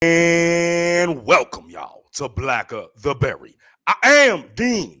welcome y'all to Blacker the Berry. I am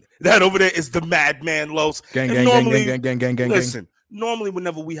Dean. That over there is the Madman Los. Gang. Normally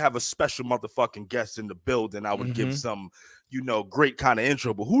whenever we have a special motherfucking guest in the building, I would give some, great kind of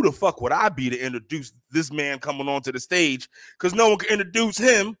intro. But who the fuck would I be to introduce this man coming onto the stage? Because no one can introduce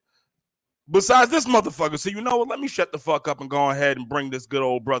him besides this motherfucker. So you know what? Let me shut the fuck up and go ahead and bring this good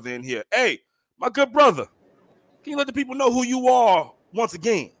old brother in here. Hey, my good brother, can you let the people know who you are once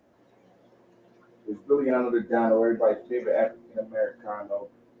again? It's Billy Under the Dino, everybody's favorite African Americano.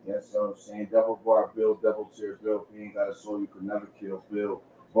 Yes, what I'm saying. Double bar Bill, double tier Bill. If you ain't got a soul, you could never kill Bill.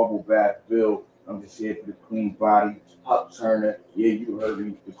 Bubble bath Bill. I'm just here for the clean body. Huck Turner. Yeah, you heard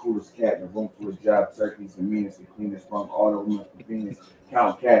me. The coolest cat in the room full of job turkeys. The meanest, the cleanest from all the women convenience.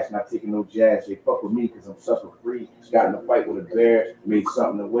 Count cash, not taking no jazz. They fuck with me because I'm sucker free. Got in a fight with a bear. Made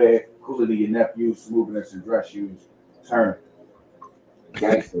something to wear. Cooler than your nephew. Smoother than some dress shoes. Turn.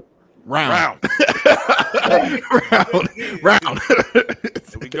 Gangster. Round. Here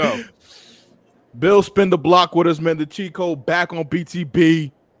we go. Bill spin the block with us, man. The Chico back on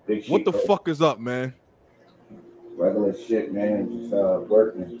BTB. What the fuck is up, man? Regular shit, man. Just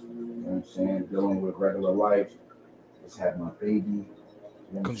working. You know what I'm saying? Dealing with regular life. Just had my baby. You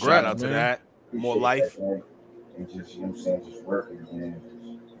know, Congrats out to that. More life. That, and just, you know what I'm saying, just working, man.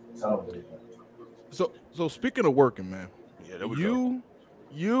 Just television. So speaking of working, man. Yeah, there we go.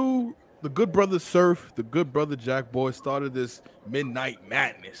 You, the good brother Surf, the good brother Jack Boy started this Midnight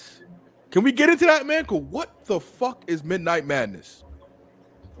Madness. Can we get into that, man? Cause what the fuck is Midnight Madness?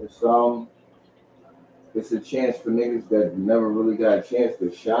 It's a chance for niggas that never really got a chance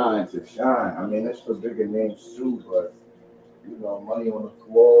to shine. I mean, it's for bigger names too, but money on the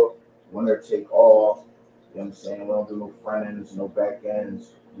floor, winner take all. You know what I'm saying? We don't do no front ends, no back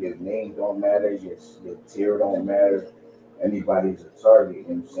ends. Your name don't matter, your tier don't matter. Anybody's a target,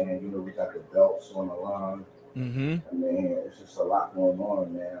 you know what I'm saying? We got the belts on the line. Mm-hmm. I mean, it's just a lot going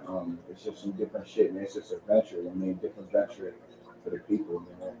on, man. It's just some different shit, man. It's just a venture. I mean, different venture for the people,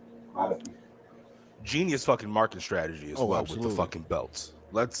 man. A lot of people. Genius fucking marketing strategy as well absolutely. with the fucking belts.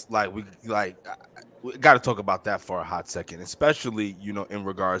 Let's we got to talk about that for a hot second, especially in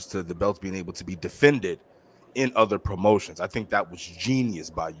regards to the belts being able to be defended in other promotions. I think that was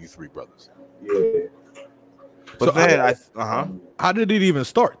genius by you three brothers. Yeah. But so then how did it even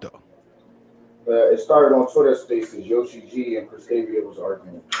start though? It started on Twitter Spaces. Yoshi G and Chris Xavier was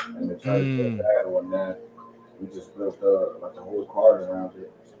arguing, and it turned into a battle, and then we just built the whole card around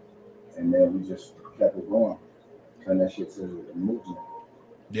it, and then we just kept it going, turned that shit to a movement.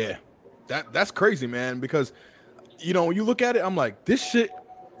 Yeah, that's crazy, man. Because when you look at it, I'm like, this shit.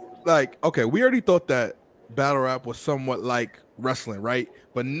 Like, okay, we already thought that battle rap was somewhat like wrestling, right?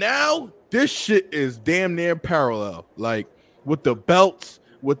 But now this shit is damn near parallel. Like with the belts,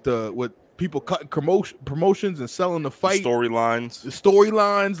 with people cutting promotions and selling the fight, the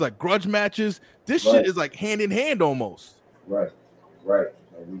storylines, like grudge matches. This shit is like hand in hand almost. Right.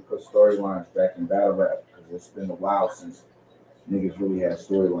 And we put storylines back in battle rap because it's been a while since niggas really had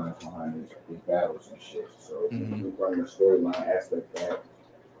storylines behind these battles and shit. So we bring the storyline aspect back.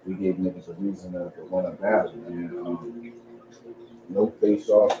 We gave niggas a reason to win a battle, man. No face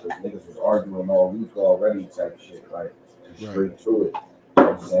off because niggas was arguing all week already type shit, like straight to it. You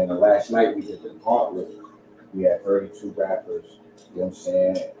know what I'm saying? And last night we did the gauntlet. We had 32 rappers, you know what I'm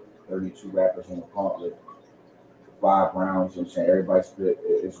saying? 32 rappers in the gauntlet. 5 rounds, you know what I'm saying? Everybody split.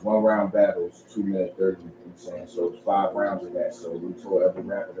 It's 1 round battles, 2 minute 30, you know what I'm saying? So it's 5 rounds of that. So we told every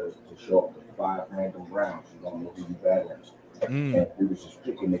rapper to show up with 5 random rounds. You don't know who you battling. And we was just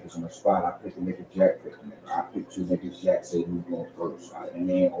picking niggas on the spot. I picked a nigga, Jack picked a nigga. I picked 2 niggas, Jack said we going first.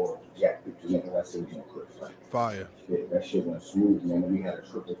 Or Jack picked 2 niggas, I said we going first. Like, fire. That shit went smooth, man. We had a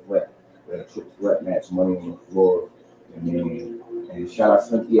triple threat. We had a triple threat match, money on the floor. And shout out to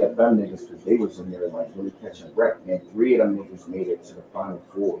some EFM niggas because they was in there like really catching wreck, man. 3 of them niggas made it to the final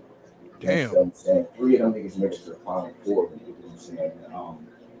 4. Damn. You know what I'm saying? 3 of them niggas made it to the final 4. You know what I'm saying?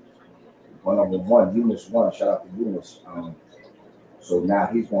 One of them won. Eunice won. Shout out to Eunice. So now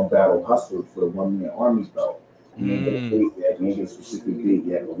he's going to battle Hustle for the 1 Million Army belt. He ain't get a date yet. He ain't get a specific date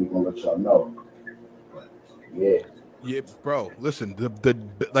yet, but we're going to let y'all know. But, yeah. Yeah, bro. Listen, the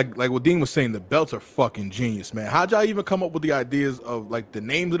like what Dean was saying, the belts are fucking genius, man. How'd y'all even come up with the ideas of like the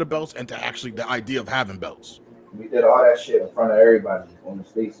names of the belts and to actually the idea of having belts? We did all that shit in front of everybody on the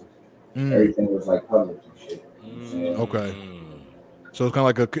spaces. Everything was like public and shit. Okay. So it's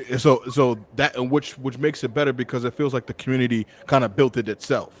kind of like so that which makes it better because it feels like the community kind of built it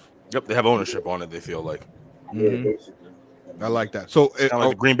itself. Yep, they have ownership on it. They feel like. Yeah, basically. I like that. So it's kind of like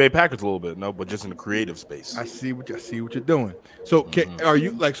the Green Bay Packers a little bit, no, but just in the creative space. I see what you're doing. So are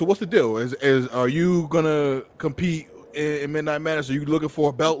you like? So what's the deal? Is are you gonna compete in Midnight Madness? Are you looking for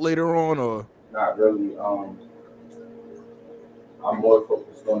a belt later on, or not really? I'm more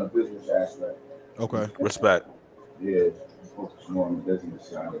focused on the business aspect. Okay, respect. Yeah, focus more on the business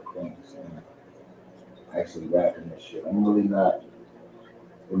side of things and actually rapping this shit. I'm really not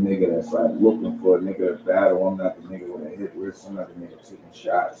the nigga that's like looking for a nigga to battle. I'm not the nigga with a hit list. I'm not the nigga taking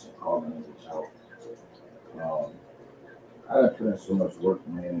shots and calling niggas out. I done put in so much work,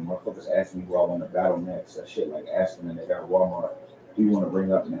 man. Motherfuckers ask me who I want to battle next. That shit like asking a nigga at Walmart, who you want to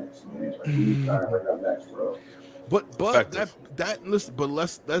bring up next, man? Like, who you trying to bring up next, bro? But listen, but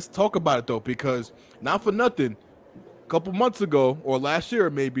let's talk about it though, because not for nothing, a couple months ago or last year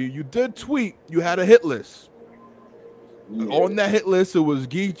maybe, you did tweet you had a hit list. Yeah. On that hit list, it was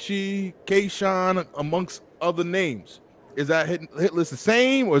Geechee, K-Shine, amongst other names. Is that hit list the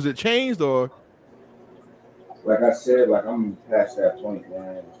same, or is it changed, or? Like I said, like I'm past that point,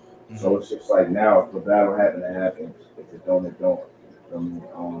 man. So it's just like now, if the battle happened to happen, if it don't, it don't.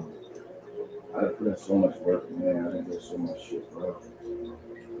 I put in so much work, man. I didn't do so much shit, bro.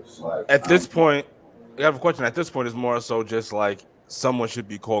 It's like at this point, I have a question. At this point, it's more so just like someone should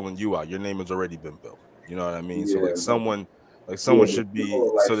be calling you out. Your name has already been built. You know what I mean? Yeah, so like someone should be.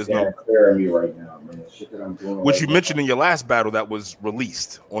 Like so there's no clear me right now, man. Shit that I'm doing. Which you mentioned in your last battle that was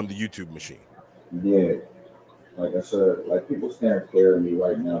released on the YouTube machine. Yeah, like I said, like people staring clear at me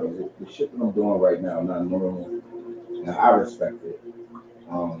right now. The shit that I'm doing right now, not normal, and I respect it.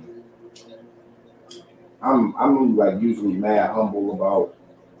 I'm like usually mad humble about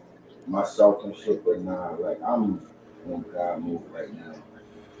myself and shit, but nah, like I'm on God move right now,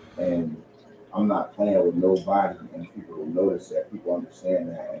 and I'm not playing with nobody, and people will notice that. People understand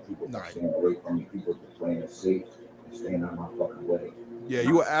that, and people are staying away from me. People are playing it safe and staying out my fucking way. Yeah,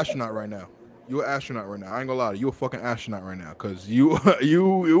 you an astronaut right now. You're an astronaut right now. I ain't gonna lie to you. You're a fucking astronaut right now, because you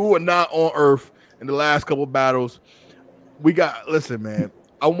were not on Earth in the last couple of battles. Listen, man.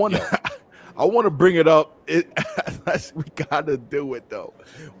 I want to bring it up. We gotta do it though.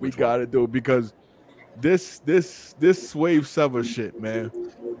 We gotta do it because this Swave Sevah shit, man,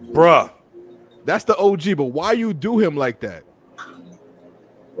 bruh. That's the OG, but why you do him like that?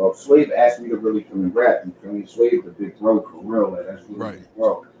 Well, Swave asked me to really come and rap. You feel me? Swave the big bro for real. Like, that's really right. Big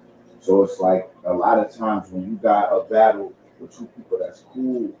bro. So it's like a lot of times when you got a battle with two people that's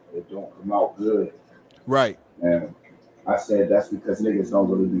cool, it don't come out good. Right. And I said that's because niggas don't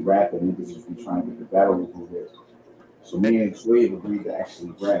really be rapping. Niggas just be trying to get the battle over with. So me and Swave agreed to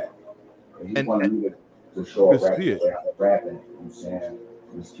actually rap. And he wanted me to show up rapping. You know what I'm saying?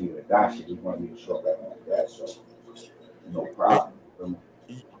 This kid at Dashi, he wanted me to show up rapping like that. So no problem.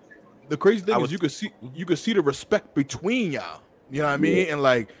 The crazy thing is you could see the respect between y'all. You know what I mean? And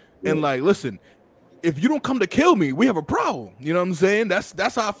like listen, if you don't come to kill me, we have a problem. You know what I'm saying?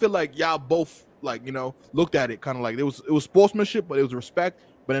 That's how I feel like y'all both like, you know, looked at it kind of like it was sportsmanship, but it was respect.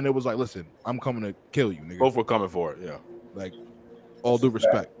 But then it was like, listen, I'm coming to kill you, nigga. Both were coming for it, yeah. Like all due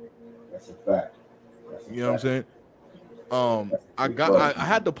respect. That's a fact. You know what I'm saying? I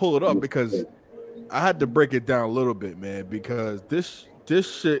had to pull it up because I had to break it down a little bit, man, because this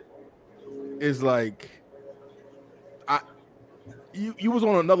shit is like you was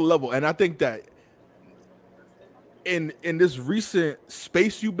on another level, and I think that in this recent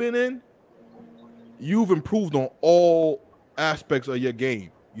space you've been in, you've improved on all aspects of your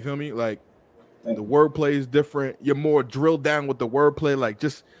game. You feel me? Like the wordplay is different. You're more drilled down with the wordplay, like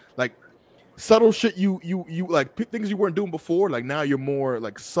just like subtle shit you like things you weren't doing before. Like now you're more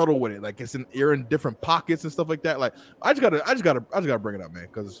like subtle with it. Like you're in different pockets and stuff like that. Like I just gotta bring it up, man,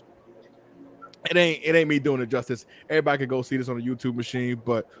 because it ain't me doing it justice. Everybody can go see this on the YouTube machine,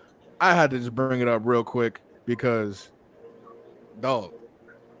 but I had to just bring it up real quick because, dog.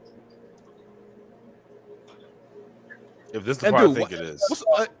 If this is the part I think it is,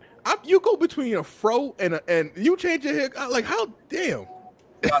 you go between a fro and you change your hair. Like how damn.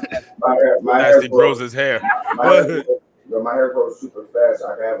 My hair grows his hair. My hair grows super fast.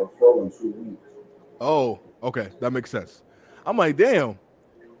 I can have a fro in 2 weeks. Oh, okay, that makes sense. I'm like, damn.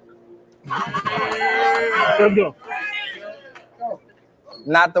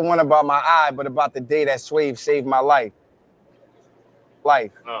 Not the one about my eye, but about the day that Swave saved my life.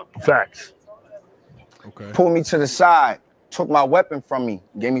 Facts. Okay. Pulled me to the side, took my weapon from me,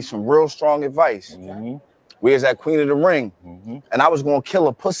 gave me some real strong advice. Mm-hmm. Where's that Queen of the Ring? Mm-hmm. And I was gonna kill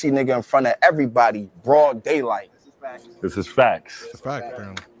a pussy nigga in front of everybody, broad daylight. This is facts. It's a fact,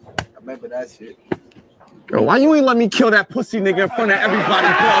 apparently. I remember that shit. Yo, why you ain't let me kill that pussy nigga in front of everybody?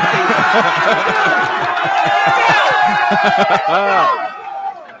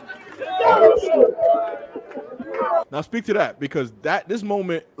 Now speak to that, because this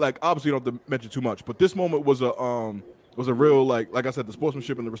moment, like, obviously you don't have to mention too much, but this moment was a real, like I said, the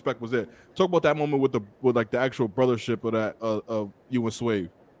sportsmanship and the respect was there. Talk about that moment with the actual brothership of that of you and Swave.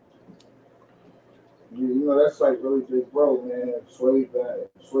 You know, that's like really big bro, man. Swave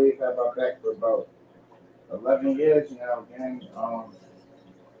had my back for about 11 years now, gang.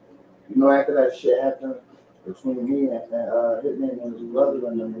 You know, after that shit happened between me and Hitman and his brother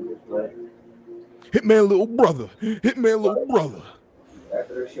and them niggas, like, Hitman little brother.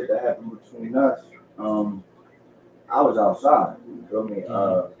 After the shit that happened between us, I was outside. You feel me?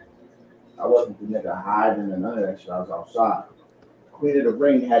 I wasn't the nigga hiding and none of that shit. I was outside. Queen of the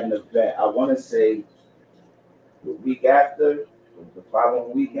Ring had an event. I want to say the week after, the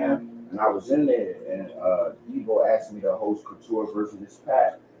following weekend, and I was in there, and Debo asked me to host Couture versus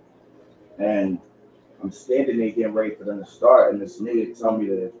Pat, and I'm standing there getting ready for them to start, and this nigga told me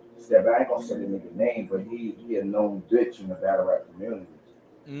to step back. I ain't gonna say the nigga name, but he a known bitch in the battle rap community.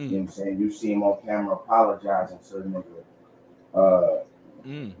 You know what I'm saying? You see him on camera apologizing to the nigga.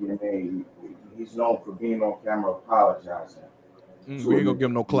 You know what I mean? He's known for being on camera apologizing. We ain't gonna give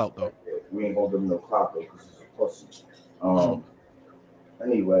him no clout though. We ain't gonna give him no clout though, because he's a pussy.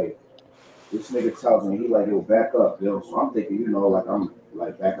 Anyway, this nigga tells me, he like, yo, back up, yo. So I'm thinking, you know, like I'm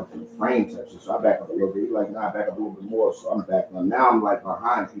like back up in the frame type shit. So I back up a little bit. He like, nah, back up a little bit more. So I'm back up. Now I'm like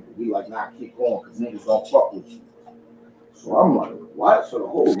behind people. He like, nah, keep going, because niggas don't fuck with you. So I'm like, what? So the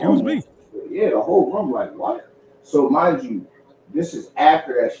whole room, yeah, the whole room like, what? So mind you, this is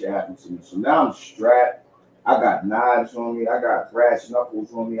after that shit happened to me. So now I'm strapped. I got knives on me. I got brass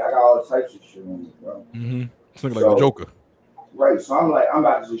knuckles on me. I got all types of shit on me, bro. It's looking like a Joker. Right. So I'm like, I'm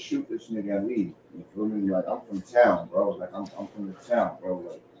about to just shoot this nigga and leave. You feel me? Like, I'm from town, bro. Like, I'm from the town, bro.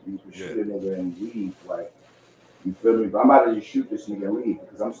 Like, you can shoot a nigga and leave. Like, you feel me? But I'm about to just shoot this nigga and leave,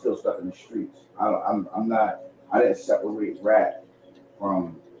 because I'm still stuck in the streets. I didn't separate rap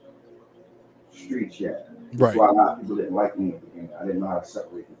from streets yet. That's why a lot of people didn't like me in the beginning. I didn't know how to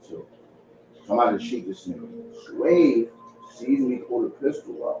separate the two. So I'm about to shoot this nigga. Swave sees me pull the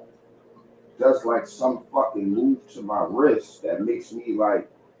pistol out. Does like some fucking move to my wrist that makes me like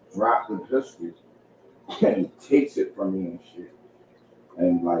drop the pistol, and takes it from me and shit.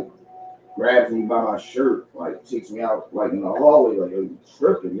 And like grabs me by my shirt, like takes me out like in the hallway, like, yo, you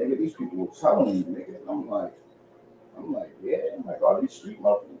tripping, nigga. These people were telling me, nigga. And I'm like, yeah, I'm like, all these street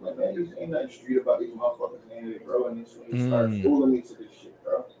motherfuckers, like, man, these ain't nothing street about these motherfuckers, man, bro. And this when he started fooling me to this shit,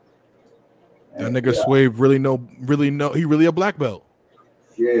 bro. And that nigga Swave really know, he really a black belt.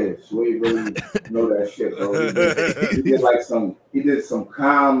 Yeah, Swave really know that shit, bro. He did some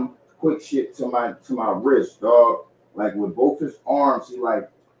calm, quick shit to my wrist, dog. Like with both his arms, he like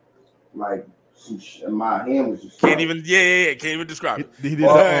some shit. My hand was just can't even describe it. He did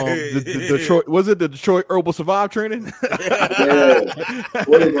the Detroit, was it the Detroit Herbal Survive training? Yeah,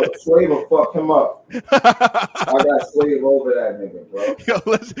 Swave will fuck him up. I got Swave over that nigga, bro.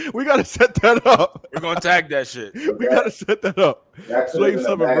 Yo, we gotta set that up. We're gonna tag that shit. We gotta set that up. Swave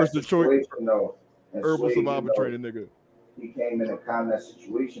Summit versus Detroit Herbal Swave, Survive training, nigga. He came in and calmed that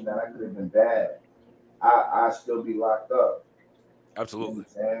situation that I could have been bad. I still be locked up. Absolutely. You know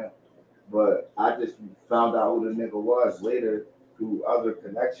what I'm saying? But I just found out who the nigga was later through other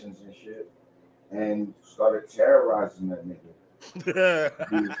connections and shit, and started terrorizing that nigga.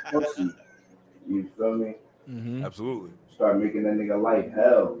 He was pussy. You feel me? Absolutely. Started making that nigga life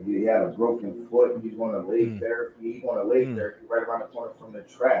hell. He had a broken foot. He's going to leg therapy. He's going to leg therapy right around the corner from the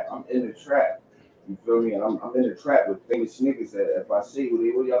trap. I'm in the trap. You feel me? And I'm in the trap with famous niggas that if I see who they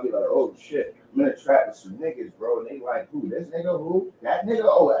were, y'all be like, oh shit. I'm in the trap with some niggas, bro. And they like, who? This nigga? Who? That nigga?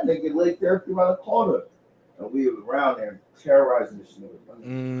 Oh, that nigga leg therapy around the corner. And we was around there terrorizing this nigga.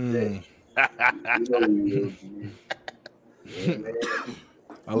 You know who he is, man.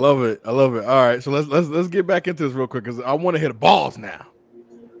 I love it. All right, so let's get back into this real quick, because I want to hit the balls now.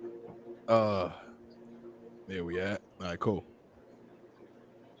 There we at. All right, cool.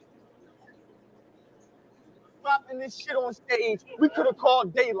 Dropping this shit on stage, we could have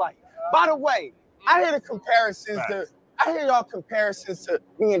called Daylight. By the way, I hear y'all comparisons to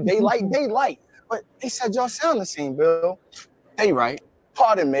me and Daylight, but they said y'all sound the same, Bill. Day right,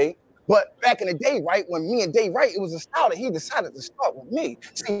 pardon me. But back in the day, right, when me and Day Right, it was a style that he decided to start with me.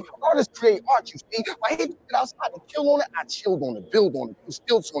 See, artists create art, you see. When he get outside to kill on it, I chilled on it, build on it, do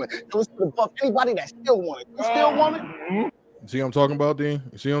stilts on it. Listen to the buff, anybody that still want it. You still want it? You see what I'm talking about, Dean?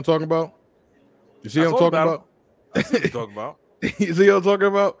 You see what I'm talking about? You see what I'm talking about? I see what you're talking about. You see what I'm talking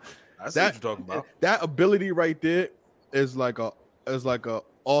about? I see what you're talking about. That ability right there is like a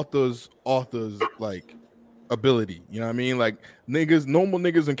author's like ability. You know what I mean? Like normal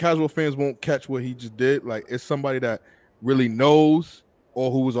niggas and casual fans won't catch what he just did. Like it's somebody that really knows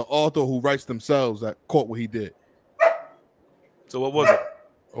or who was an author who writes themselves that caught what he did. So what was it?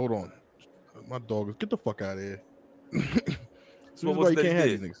 Hold on. My dog is get the fuck out of here. So What why was you that can't he have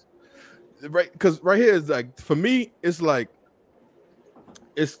did? these niggas. Right, because right here is like for me, it's like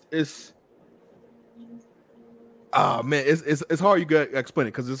it's man, it's hard you gotta explain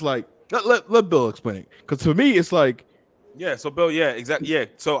it because it's like let Bill explain it. Because for me, it's like Yeah. So Bill, yeah, exactly. Yeah.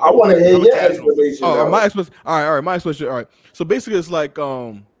 So I want to hear I'm a your casual. explanation. oh though. my explanation. All right, my explanation. All right. So basically, it's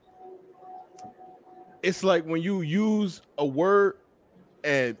like when you use a word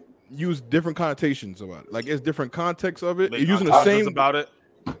and use different connotations about it. Like it's different context of it. Make You're using the conversations same about it.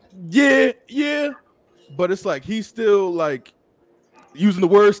 yeah, but it's like he's still like using the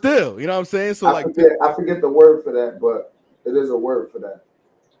word still. You know what I'm saying? So I forget the word for that, but it is a word for that.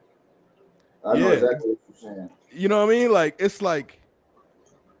 I know Yeah. exactly what you're saying. You know what I mean? Like it's like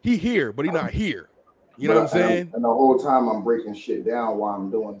he here, but he not here. You know what I'm saying? And the whole time I'm breaking shit down while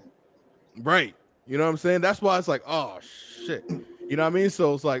I'm doing it. Right. You know what I'm saying? That's why it's like, oh shit. You know what I mean?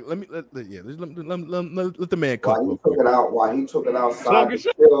 So it's like, let the man cook. While he took it outside to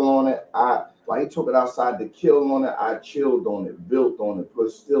kill on it, I chilled on it, built on it, put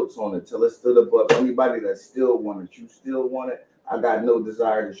stilts on it till it stood above anybody that still want it. You still want it. I got no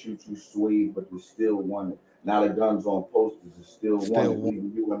desire to shoot you, Swede, but you still want it. Now the guns on posters is still want it.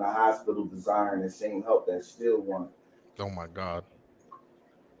 Leaving you in the hospital desiring the same help that still want it. Oh my God.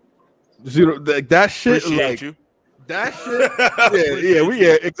 See, like that shit, Appreciate like you. that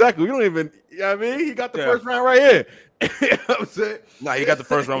shit. Exactly. We don't even. You know what I mean? He got the first round right here. You know what I'm saying? Nah, he got the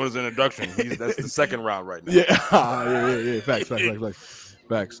first round with his introduction. That's the second round right now. Yeah. Facts.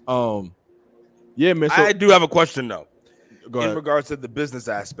 Yeah, man. So, I do have a question though, go ahead. in regards to the business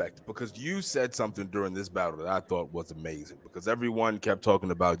aspect, because you said something during this battle that I thought was amazing. Because everyone kept talking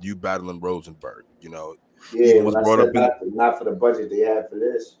about you battling Rosenberg. You know, Yeah, when I said not for the budget they had for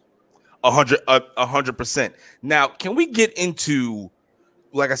this. 100%. Now, can we get into,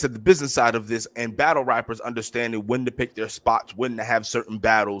 like I said, the business side of this and battle rappers understanding when to pick their spots, when to have certain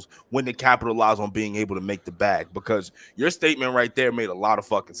battles, when to capitalize on being able to make the bag? Because your statement right there made a lot of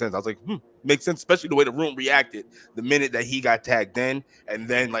fucking sense. I was like, makes sense, especially the way the room reacted the minute that he got tagged in. And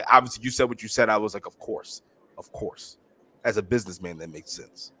then, like, obviously you said what you said. I was like, of course. As a businessman, that makes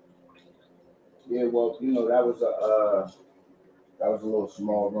sense. Yeah, well, you know, that was a little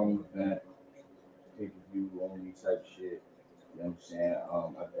small room event, pay-per-view only type shit. You know what I'm saying?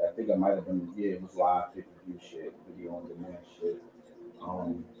 I think it might have been, it was live pay-per-view shit, video on demand shit.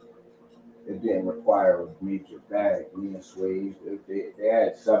 It didn't require a major bag. Me and Swade, they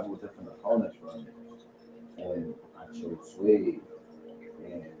had several different opponents running, and I chose Swade,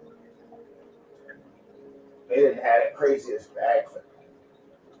 and they didn't have the craziest bag for that.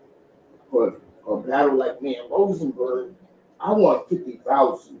 But a battle like me and Rosenberg, I want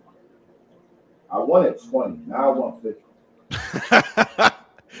 50,000. I wanted 20. Now I want 50.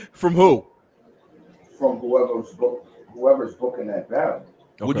 From who? From whoever's booking that battle.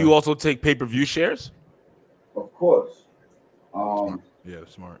 Okay. Would you also take pay-per-view shares? Of course. Yeah,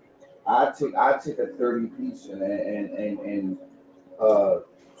 smart. I take a 30 piece and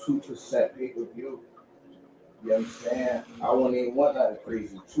 2% pay-per-view. You know what I'm saying? I wouldn't even want that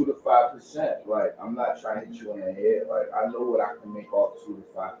crazy 2 to 5%. Like, I'm not trying to hit you in the head. Like, I know what I can make off 2 to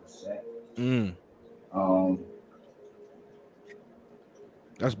 5%.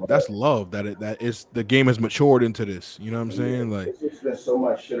 That's love that is the game has matured into this. You know what I'm saying? Like, it's just been so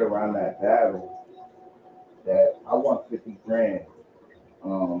much shit around that battle that I want 50 grand.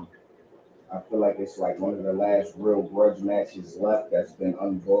 I feel like it's like one of the last real grudge matches left that's been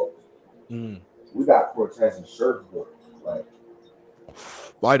unbooked. We got Cortez and Surf booked, like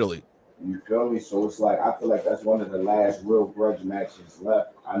vitally. You feel me? So it's like I feel like that's one of the last real grudge matches left.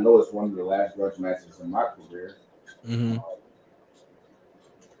 I know it's one of the last grudge matches in my career.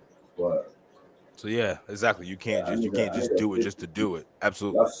 But so yeah, exactly. You can't just do it just to do it.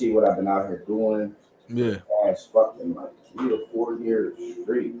 Absolutely. Y'all see what I've been out here doing. Yeah. Past fucking like 3 to 4 years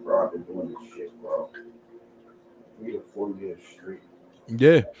straight, bro. I've been doing this shit, bro. 3 to 4 years straight.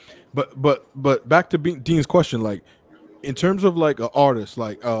 Yeah, but back to Dean's question, like in terms of like an artist,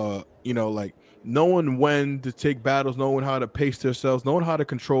 like you know, like knowing when to take battles, knowing how to pace themselves, knowing how to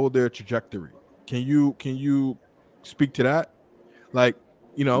control their trajectory. Can you speak to that? Like,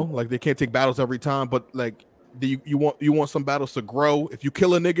 you know, like they can't take battles every time, but like you want some battles to grow. If you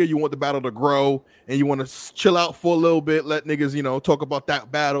kill a nigga, you want the battle to grow, and you want to chill out for a little bit, let niggas talk about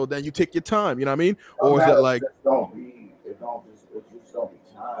that battle. Then you take your time. You know what I mean? Or is it like it just don't be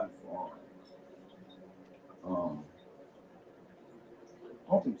time for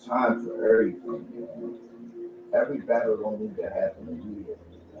don't be time for everything. Man. Every battle don't need to happen immediately.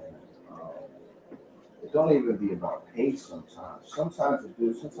 It don't even be about pace sometimes. Sometimes it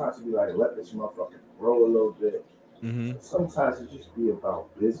do. Sometimes it be like, let this motherfucker grow a little bit. mm-hmm. Sometimes it just be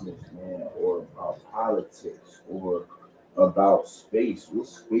about business, man, or about politics, or about space. What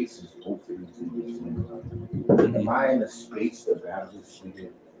space is both of these niggas in? Am I in a space to battle this nigga?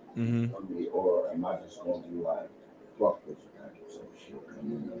 Mm-hmm. Or am I just going to be like, fuck this guy or some shit? I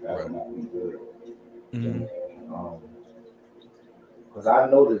mean, the battle not be good. Because I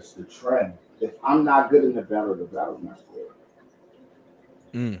noticed the trend. If I'm not good in the battle's not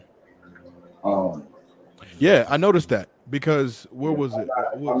good. Yeah, I noticed that because where was it?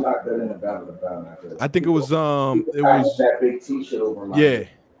 I'm not good in the battle not good. I think it was that Big T shit over my head.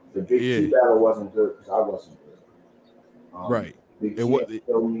 The Big T battle wasn't good because I wasn't good. Right. Big T didn't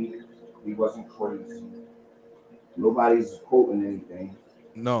kill me. He wasn't crazy. Nobody's quoting anything.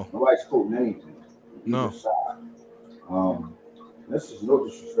 No. Nobody's quoting anything. No. This is no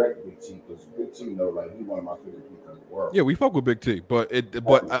disrespect to Big T because Big T, like he's one of my favorite people in the world. Yeah, we fuck with Big T, but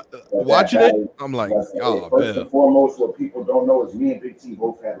watching it, I'm like, oh, first and foremost, what people don't know is me and Big T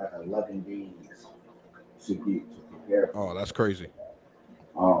both had like 11 days to prepare. Oh, that's crazy.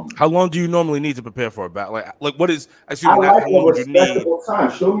 How long do you normally need to prepare for a battle? Like what is? How long would you need?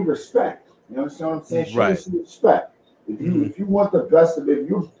 Time. Show me respect. You understand what I'm saying? Show me some respect. If you want the best of it, if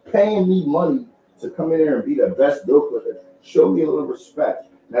you're paying me money to come in there and be the best bill clicker, show me a little respect.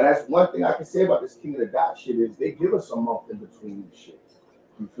 Now that's one thing I can say about this King of the Dot shit is they give us a month in between these shit.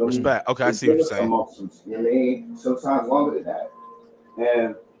 You feel respect. Me? Okay, I see what you're saying. You know what I mean? Sometimes longer than that.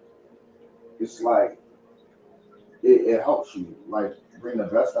 And it's like it helps you like bring the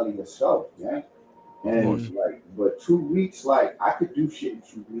best out of yourself, yeah. And but 2 weeks, like I could do shit in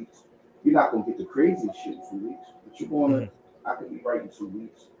 2 weeks. You're not gonna get the craziest shit in 2 weeks, but you're gonna I could be right in 2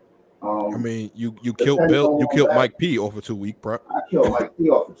 weeks. I mean, you killed Bill, you killed Mike P off for 2 weeks, bro. I killed Mike P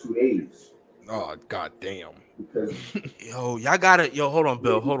off for 2 days. Oh god damn! Because y'all gotta hold on,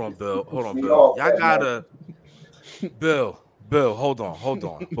 Bill. Y'all gotta Bill, hold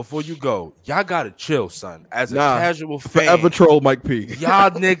on. Before you go, y'all gotta chill, son. As a casual fan, forever troll Mike P. Y'all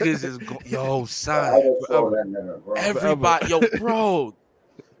niggas is son. Everybody, bro.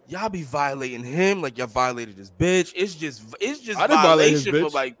 Y'all be violating him like y'all violated his bitch. It's just violation for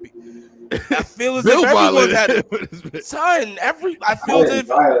like. I feel as if everyone had son. I feel as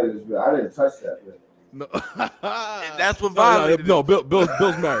if I didn't touch that. No, that's what violated. No,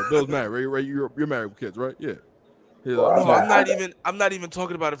 Bill's married. Bill's married. Right? You're married with kids, right? Yeah. No, I'm not even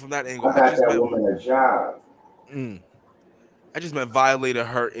talking about it from that angle. I just meant woman a job. I just meant violated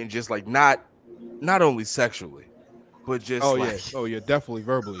her and just like not only sexually. But just definitely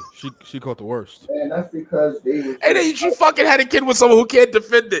verbally. She caught the worst. Man, that's because they was and then she fucking had a kid with someone who can't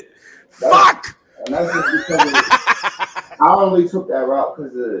defend it. Fuck. And that's just because I only took that route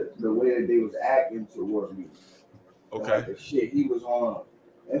because of the way that they was acting towards me. Okay. Like the shit he was on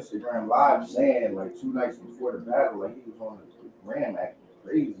Instagram Live saying like 2 nights before the battle, like he was on the gram acting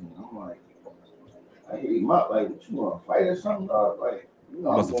crazy. And I'm like, I hit him up like, what you want to fight or something, dog? Like. You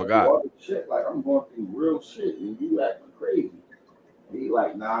know, must have forgot. Shit. Like I'm going through real shit and you acting crazy. And he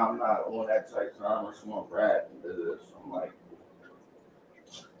like, nah, I'm not on that type of time. I just want rap and this. I'm like,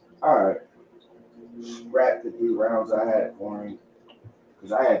 all right. Scrap the 3 rounds I had for him.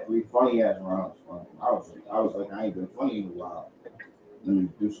 Because I had 3 funny ass rounds for him. I was like, I ain't been funny in a while. Let me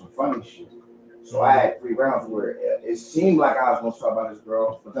do some funny shit. So I had 3 rounds where it seemed like I was gonna talk about this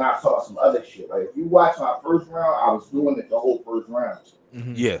girl, but then I saw some other shit. Like if you watch my first round, I was doing it the whole first round.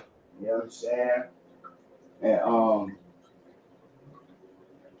 Mm-hmm. Yeah. You know what I'm saying? And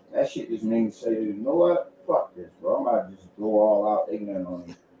that shit just made me say, you know what? Fuck this, bro. I'm about to just go all out ignorant on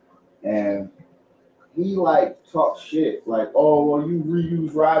him. And he like talked shit, like, oh well, you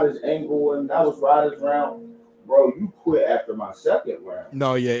reuse Ryder's angle and that was Ryder's round. Bro, you quit after my second round.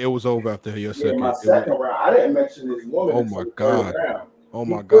 No, yeah, it was over after your second. My second round, I didn't mention this woman. Oh my god! Oh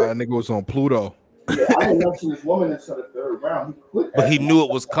my god! Nigga was on Pluto. Yeah, I didn't mention this woman until the 3rd round. He quit. But he knew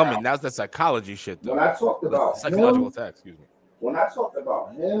it was coming. That's the psychology shit, though. When I talked about psychological attack, excuse me. When I talked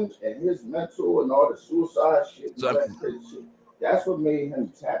about him and his mental and all the suicide shit, that's what made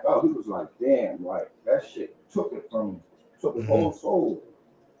him tap out. He was like, damn, like that shit took it from him, took his whole soul.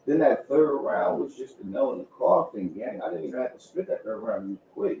 Then that 3rd round was just the nail in the coffin, gang. I didn't even have to spit that 3rd round. You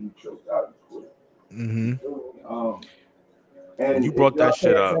quit. You choked out. You quit. Mm-hmm. And You brought that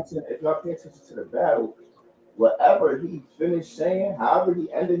shit up. If y'all pay attention to the battle, whatever he finished saying, however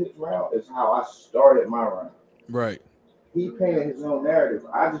he ended his round, is how I started my round. Right. He painted his own narrative.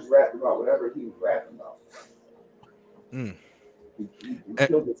 I just rapped about whatever he was rapping about. He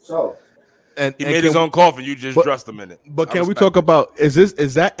killed himself. And he made his own coffin. You just dressed him in it. But can we talk about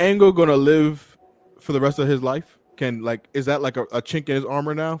is that angle gonna live for the rest of his life? Is that like a chink in his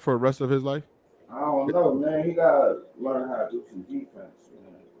armor now for the rest of his life? I don't know, man. He gotta learn how to do some defense,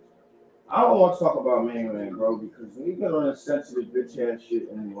 man. I don't want to talk about Man, bro, because when you get on a sensitive bitch ass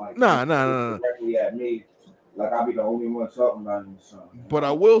shit and like nah. directly at me, like I'll be the only one talking about him or something. But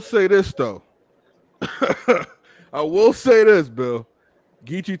I will say this though. I will say this, Bill.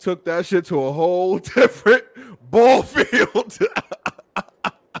 Geechee took that shit to a whole different ball field.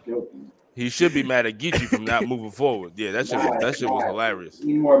 He should be mad at Geechee from not moving forward. Yeah, that shit was hilarious.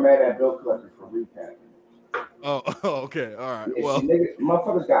 He's more mad at Bill Collector for recapping. Oh, okay, all right. Yeah, well,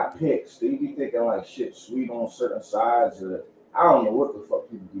 motherfuckers got picks. They be thinking like shit sweet on certain sides. I don't know what the fuck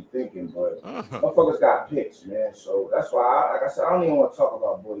people be thinking, but motherfuckers got picks, man. So that's why, like I said, I don't even want to talk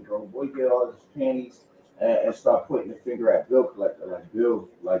about Boy, bro. Boy get all his panties and start pointing the finger at Bill Collector, like Bill,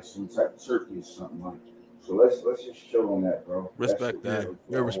 like some type of turkey or something like. So let's just chill on that, bro. Respect that.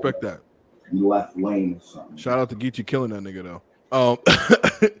 Yeah, respect that. You left lane or something. Shout out to Geechee killing that nigga though. But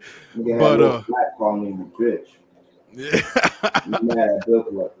black calling him a bitch. Yeah. You mad at Bill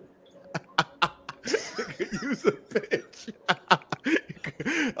Collector. You's a bitch.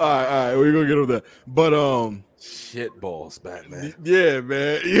 all right, we're gonna get over that. But shit balls, Batman. Yeah,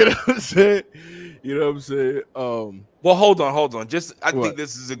 man. You know what I'm saying? Well, hold on. I think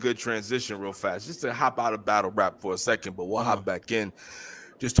this is a good transition real fast. Just to hop out of battle rap for a second, but we'll hop back in.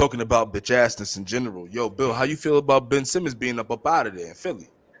 Just talking about bitch assness in general. Yo, Bill, how you feel about Ben Simmons being up out of there in Philly?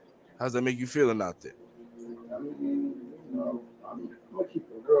 How's that make you feeling out there? I mean, I'm gonna keep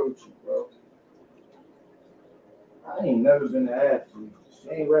it real with you, bro. I ain't never been an athlete. She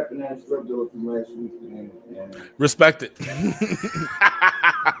ain't rapping that strip deal from last week, man. Respect it.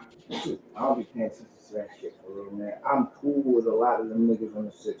 I'll be paying attention to that shit for real, man. I'm cool with a lot of them niggas on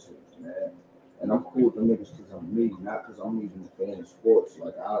the Sixers, man. And I'm cool with them niggas because I'm me, not because I'm even a fan of sports.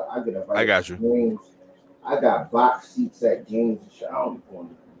 Like, I get invited I got you. to games. I got box seats at games and shit. I don't be going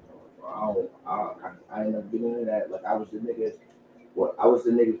to I ain't never been into that. Like, I was the nigga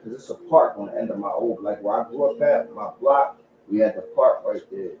because it's a park on the end of my old, like where I grew up at, my block, we had the park right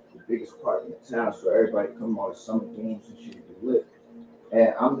there, the biggest park in the town, so everybody come on the summer games and shit to lit.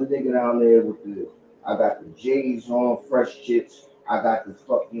 And I'm the nigga down there with I got the J's on, fresh chits, I got the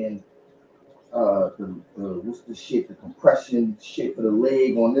fucking, what's the shit, the compression shit for the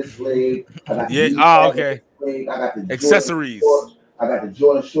leg on this leg. I got okay. Leg. I got the accessories. I got the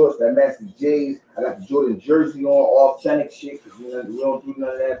Jordan shorts that match the J's. I got the Jordan jersey on, authentic shit, because we don't do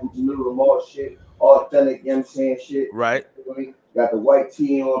none of that middle of the mall shit. Authentic, you know what I'm saying, shit. Right. Got the white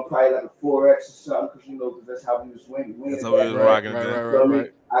tee on, probably like a 4X or something, because that's how we was winning. That's how we was rocking.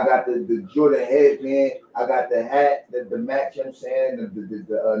 Right. I got the Jordan headband. I got the hat, the match, you know what I'm saying,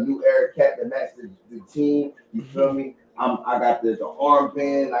 the new Air cap that match the team. You feel me? I got the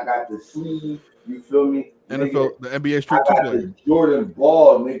armband. I got the sleeve. You feel me? NFL, the NBA Street I got the Jordan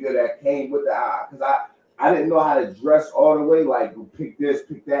ball, nigga, that came with the eye. Because I didn't know how to dress all the way, like pick this,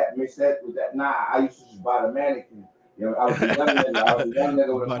 pick that, mix that with that. Nah, I used to just buy the mannequin. You know, I was a young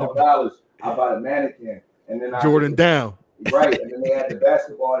nigga with $12. I bought a mannequin. And then Jordan down. Right. And then they had the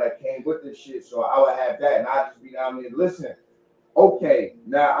basketball that came with this shit. So I would have that. And I'd just be down there, listen, okay,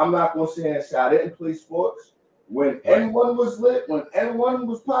 now I'm not going to say and say I didn't play sports. When anyone was lit, when anyone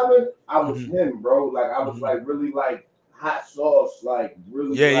was popping, I was him, bro. Like I was like really like hot sauce, like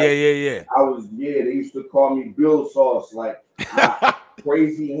really. Yeah. I was they used to call me Bill Sauce, like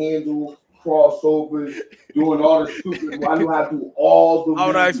crazy handle crossovers, doing all the stupid. I knew how to do all the. I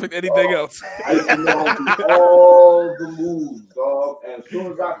would not expect anything else. I used to know how to do all the moves, dog. And as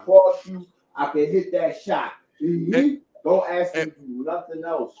soon as I cross you, I can hit that shot. Don't ask me to do nothing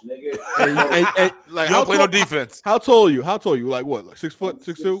else, nigga. And like, you don't play no defense. How tall are you? Like what? Like 6 foot,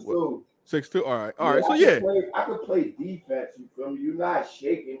 6'2"? 6'2". All right. So I could play defense. You feel me? You're not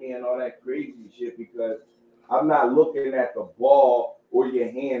shaking me and all that crazy shit because I'm not looking at the ball or your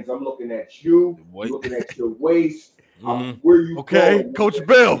hands. I'm looking at you. I'm looking at your waist. Where you going? Coach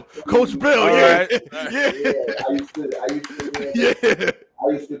Bill. Yeah.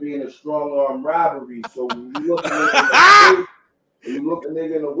 I used to be in a strong arm robbery. So when you look at a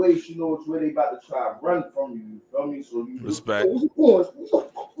nigga in the waist, you know which way they about to try to run from you. You feel me? So you respect. What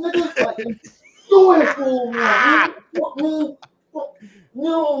you doing, fool?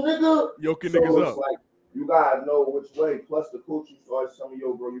 No, nigga. Yoking So niggas it's up. like you gotta know which way. Plus the coach you started telling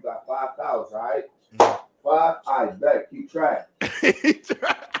yo, bro, you got 5 fouls, all right? 5, all right, bet. Keep track.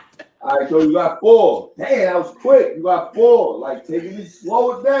 All right, so you got 4. Damn, that was quick. You got 4. Like, take it easy,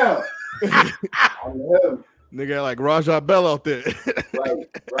 slow it down. On him. Nigga like Rajah Bell out there.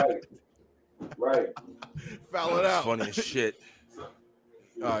 Right. Foul it out. Funny as shit.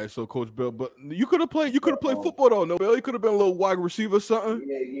 All right, so Coach Bill, but you could have played football though, no Bill. You could have been a little wide receiver or something.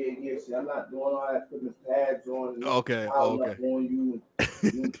 Yeah. See, I'm not doing all that, putting the pads on. Okay. On you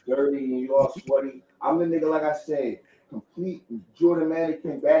dirty and you all sweaty. I'm the nigga, like I said, complete Jordan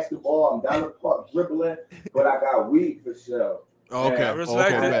Mannequin basketball. I'm down the park dribbling, but I got weed for sure. Okay, I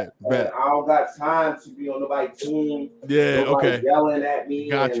respect it. Bet. I don't got time to be on nobody's team. Yeah, Nobody yelling at me.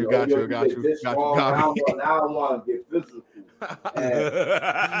 Got you. Now I want to get physical.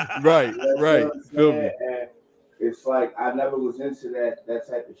 Right. Feel me. And it's like I never was into that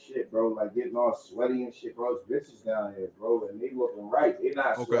type of shit, bro. Like getting all sweaty and shit, bro. It's bitches down here, bro, and they looking right. They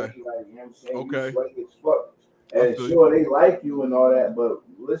not sweaty, like, you know what I'm saying? Okay. You sweaty as fuck. And sure, they like you and all that, but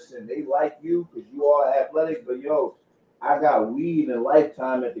listen, they like you because you all athletic. But yo, I got weed and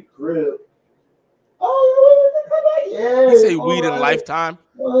Lifetime at the crib. Oh, yeah. You say weed in Lifetime?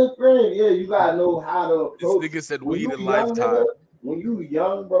 Yeah, you gotta know how to approach. This nigga said weed in Lifetime. Nigga, when you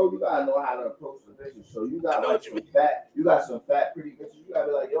young, bro, you gotta know how to approach the bitches. So you got like some fat, pretty bitches. You gotta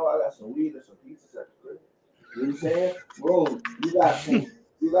be like, yo, I got some weed and some pizzas at the crib. You know what I'm saying? Bro,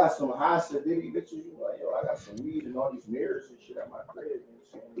 you got some high sedity bitches. You like, yo, I got some weed and all these mirrors and shit at my crib.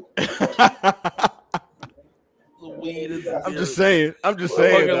 You know what I'm saying? I'm just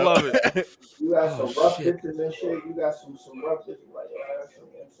saying. I fucking love it. You got some rough bitches and shit. You got some rough bitches like, yo, I got some,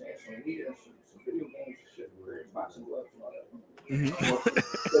 you know what I'm saying, some weed and some video games and shit. Where boxing gloves and all that.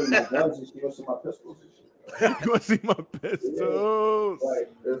 My guns and shit. You want to see my pistols and shit? You want to see my pistols?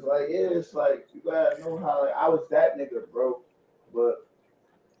 It's like you gotta know how. Like, I was that nigga, bro, but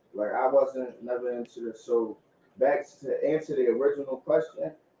like I wasn't never into this. So back to answer the original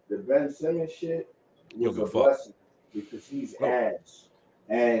question, the Ben Simmons shit was a blessing because he's ass.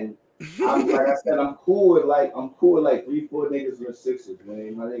 And I'm like I said, I'm cool with like 3-4 niggas in the Sixers,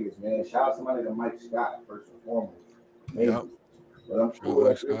 man. My niggas, man. Shout out to my nigga Mike Scott first and foremost. Yep. But I'm cool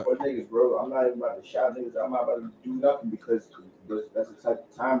with 3-4 niggas, bro. I'm not even about to shout niggas. I'm not about to do nothing because that's the type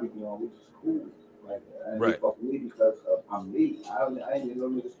of time we be on, which is cool. Like, they fuck with me because I'm me. I ain't even know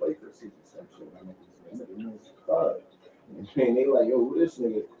niggas play for the season. And they like, yo, who this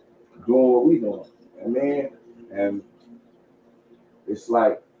nigga doing what we doing? And it's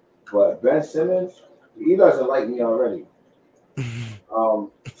like, but Ben Simmons, he doesn't like me already.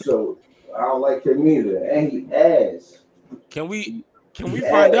 So I don't like him either. And he ass. Can we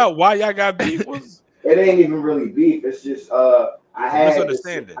find out why y'all got beef? It ain't even really beef. It's just I had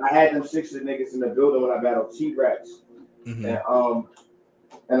them Sixers niggas in the building when I battled T-Rex. And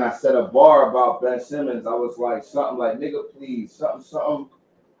I said a bar about Ben Simmons. I was like something like, nigga, please, something.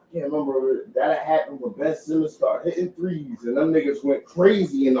 I can't remember that happened when Ben Simmons started hitting threes and them niggas went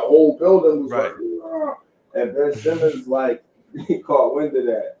crazy and the whole building was like, ah. And Ben Simmons like he caught wind of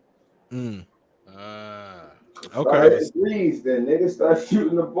that. Okay. Threes, then niggas start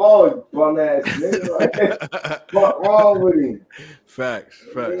shooting the ball, you bum ass nigga. Like, what's wrong with him? Facts.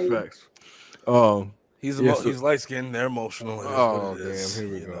 He's light skinned, they're emotional. Oh damn,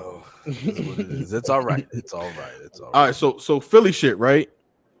 here we go. It's all right. All right, so Philly shit, right?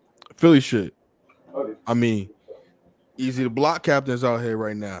 Philly shit. Okay. I mean, easy to block captains out here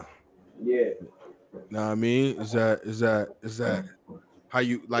right now. Yeah. Know what I mean? Is that how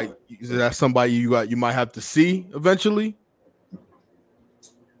you like? Is that somebody you might have to see eventually? You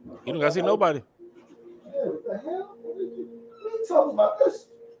don't gotta see nobody. Yeah, what the hell? We talking about this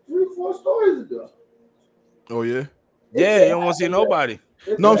 3-4 stories ago. Oh yeah. Yeah, you don't want to see nobody.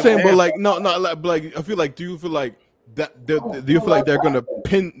 No, I'm saying, but like, no, like I feel like, do you feel like that? Do you feel like they're gonna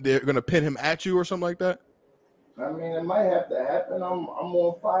pin him at you or something like that? I mean, it might have to happen. I'm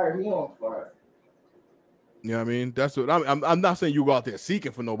on fire. He on fire. You know what I mean? That's what I'm not saying you go out there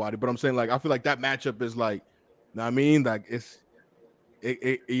seeking for nobody, but I'm saying like I feel like that matchup is like, you know what I mean? Like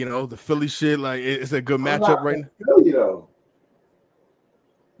it you know, the Philly shit, like it's a good matchup right now. Philly though.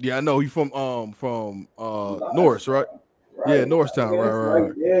 Yeah, I know you from Norris, right? Yeah, Norristown, right.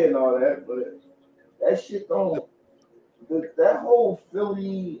 Like, yeah, and all that, but that shit don't. That whole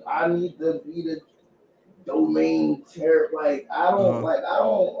Philly, I need to be the domain terror. Like I don't like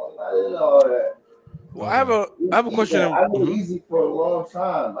all that. Well, I have a question. I knew Easy for a long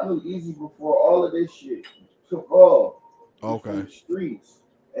time. I knew Easy before all of this shit took off. Okay. Streets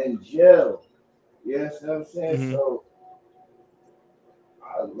and jail. You know what I'm saying? So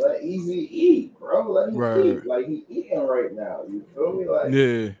let Easy eat, bro. Let him Right. eat. Like he eating right now. You feel me? Like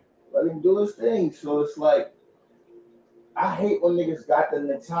Yeah. let him do his thing. So it's like I hate when niggas got the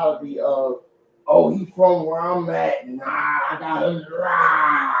mentality of, oh, he from where I'm at. Nah, I got him.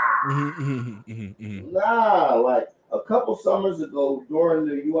 Nah, like a couple summers ago during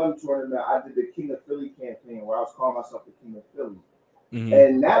the UM tournament, I did the King of Philly campaign where I was calling myself the King of Philly.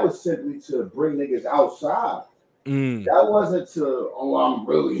 And that was simply to bring niggas outside. That wasn't to, oh, I'm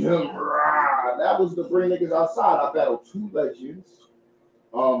really him. That was to bring niggas outside. I battled 2 legends.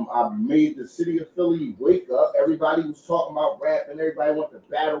 I made the city of Philly wake up. Everybody was talking about rap, and everybody wanted to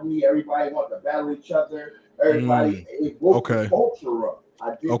battle me. Everybody wanted to battle each other. Everybody, it woke the culture up.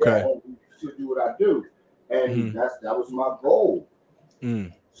 I did that to do what I do, and that was my goal.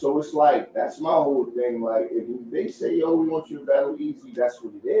 So it's like that's my whole thing. Like if they say, "Yo, we want you to battle Easy," that's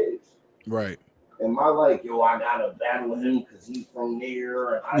what it is. Right. Am I like, yo, I gotta battle him because he's from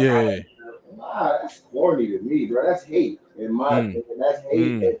there? And I gotta, nah, that's corny to me, bro. That's hate. In my opinion, that's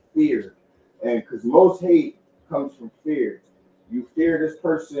hate and fear. And because most hate comes from fear. You fear this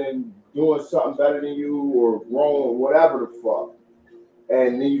person doing something better than you or wrong or whatever the fuck.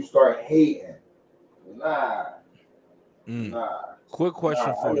 And then you start hating. Nah. Quick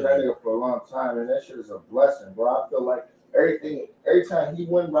question for I you. been that nigga for a long time, and that shit is a blessing, bro. I feel like every time he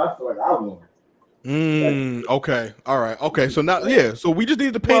win, bro, I feel like I won. Okay. All right. Okay. So now, so we just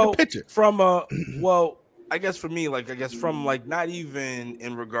need to paint a picture from I guess for me, like, I guess from like not even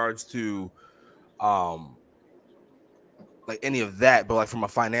in regards to, like any of that, but like from a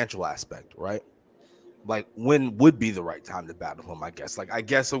financial aspect, right? Like when would be the right time to battle him? I guess. Like I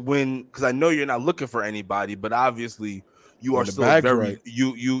guess because I know you're not looking for anybody, but obviously you are still very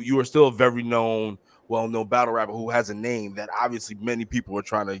you are still a very well-known battle rapper who has a name that obviously many people are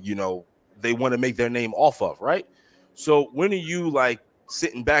trying to, they want to make their name off of, right? So when are you like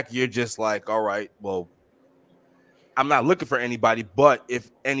sitting back, you're just like, all right, well, I'm not looking for anybody, but if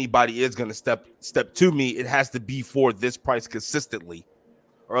anybody is going to step to me, it has to be for this price consistently,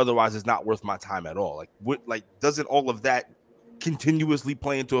 or otherwise it's not worth my time at all. Like doesn't all of that continuously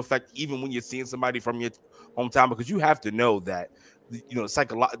play into effect even when you're seeing somebody from your hometown? Because you have to know that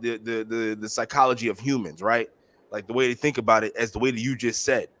the psychology of humans, right? Like the way they think about it, as the way that you just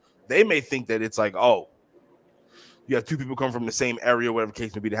said, they may think that it's like, oh, you have 2 people come from the same area, whatever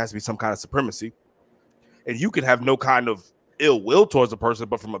case may be, there has to be some kind of supremacy. And you could have no kind of ill will towards a person,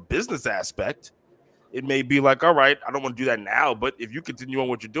 but from a business aspect, it may be like, all right, I don't want to do that now, but if you continue on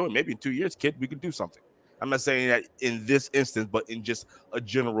what you're doing, maybe in 2 years, kid, we can do something. I'm not saying that in this instance, but in just a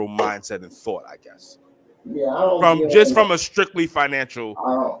general mindset and thought, I guess. Yeah, from a strictly financial,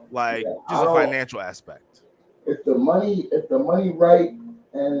 financial aspect. If the money right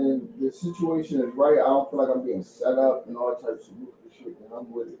and the situation is right, I don't feel like I'm being set up and all types of shit. And I'm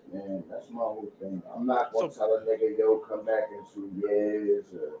with it, man. That's my whole thing. I'm not gonna tell a nigga, yo, come back in 2 years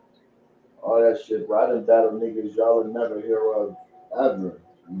or all that shit, bro. I done battled niggas y'all would never hear of ever.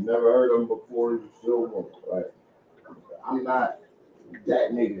 You never heard them before, you still won't. Like, I'm not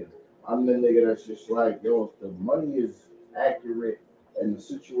that nigga. I'm the nigga that's just like, yo, if the money is accurate and the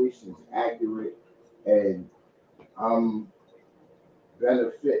situation is accurate and I'm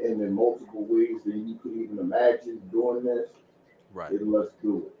benefiting in multiple ways than you could even imagine doing this, right? Then let's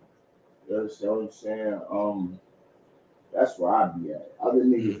do it. You understand what I'm saying? That's where I'd be at. Other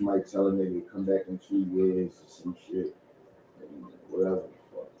niggas might tell a nigga come back in 2 years or some shit, whatever.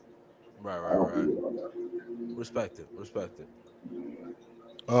 Right. Respect it.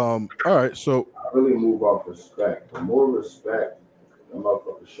 All right, so I really move off respect. The more respect the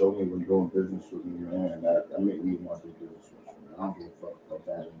motherfuckers show me when doing business with me, man, that make me want to do business with you. Man. I don't give a fuck about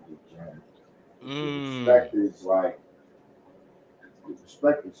that in the gym. Respect is like,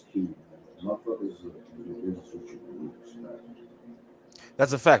 respect is key. Motherfuckers do business with you with respect.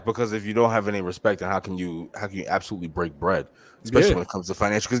 That's a fact, because if you don't have any respect, then how can you absolutely break bread, especially when it comes to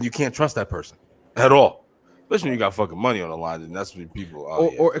financial? Because you can't trust that person at all, especially when you got fucking money on the line. And that's when people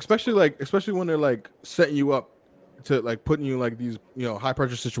or especially when they're like setting you up to like putting you in like these high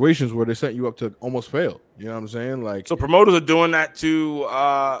pressure situations where they set you up to almost fail. You know what I'm saying? Like, so promoters are doing that to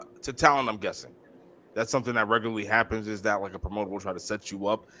talent. I'm guessing that's something that regularly happens. Is that like a promoter will try to set you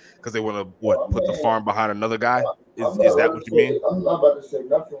up because they want to put the farm behind another guy? Is that what you mean? I'm not about to say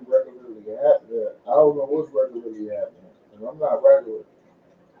nothing regularly happening. I don't know what's regularly happening. And I'm not regular.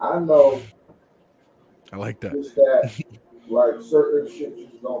 I know. I like that. Just that, like, certain shit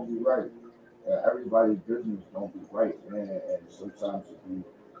just don't be right. Everybody's business don't be right, man. And sometimes it be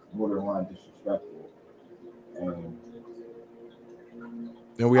borderline disrespectful. And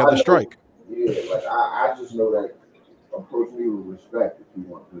then we have the strike. Yeah, like I just know that approach me with respect. If he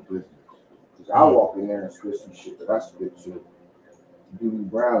want good business. Because I walk in there and spit some shit that I spit to Doobie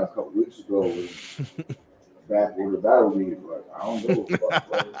Brown a couple weeks ago with back with the battle league. Like, I don't give a fuck.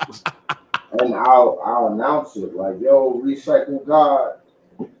 Like, and I'll announce it like, yo, Recycle God.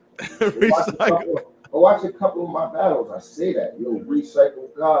 Watch a couple of my battles. I say that, yo, Recycle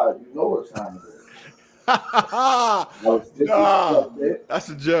God. You know what time it is. That's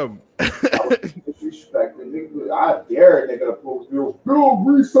a gem. I was disrespecting nigga. I dare a nigga to post, yo, Bill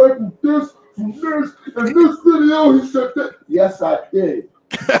recycled this from this and this video. He said that. Yes, I did.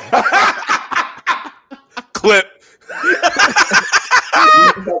 Clip.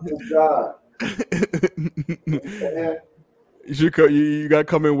 God. You should come. You got to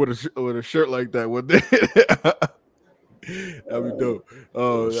come in with a shirt like that. What? That'd be dope.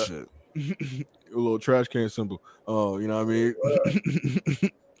 Oh shit. A little trash can symbol. Oh, you know what I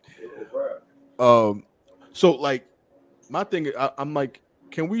mean? So like, my thing, I'm like,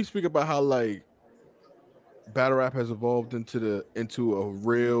 can we speak about how like battle rap has evolved into a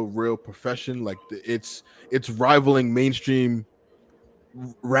real profession? Like it's rivaling mainstream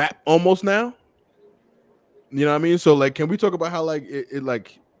rap almost now. You know what I mean? So like, can we talk about how like it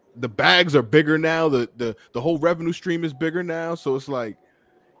like the bags are bigger now? The whole revenue stream is bigger now. So it's like,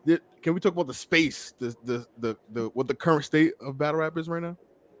 can we talk about the space, the what the current state of battle rap is right now?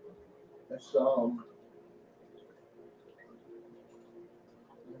 That's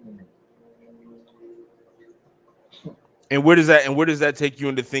And where does that take you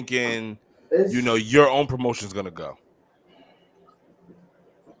into thinking, you know, your own promotion is gonna go?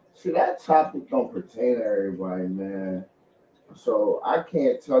 See, that topic don't pertain to everybody, man. So I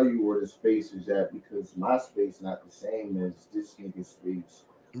can't tell you where the space is at because my space not the same as this nigga's space.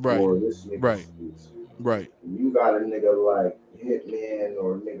 Right. Or this nigga's space. Right. You got a nigga like Hitman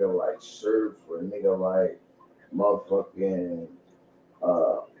or a nigga like Surf or a nigga like motherfucking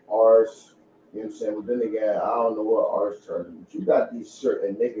Ars. You know what I'm saying? But then again, I don't know what Ars charges. But you got these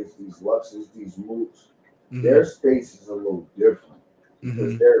certain niggas, these Luxes, these Moots. Mm-hmm. Their space is a little different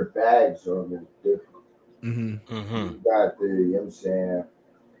because their bags are a little different. Mm-hmm. You got the, you know what I'm saying?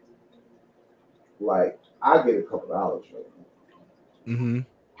 Like, I get a couple dollars right now. Mm-hmm.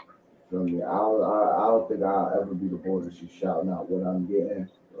 Feel me? I don't think I'll ever be the boy that you shouting out what I'm getting,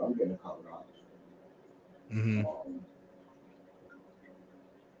 but I'm getting a couple dollars. Mm-hmm.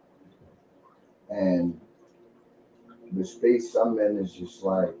 And the space I'm in is just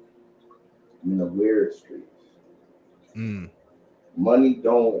like in a weird space. Mm. Money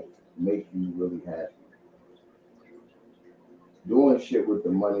don't make you really happy. Doing shit with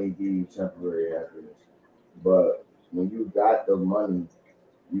the money give you temporary happiness. But when you got the money,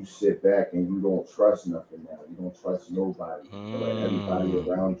 you sit back and you don't trust nothing now. You don't trust nobody. Like everybody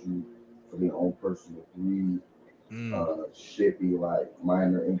around you for their own personal greed. Shit be like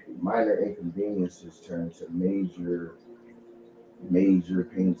minor inconveniences turn to major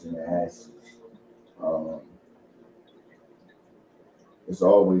pains in the asses. It's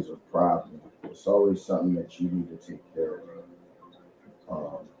always a problem. It's always something that you need to take care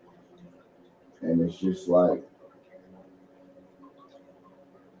of. And it's just like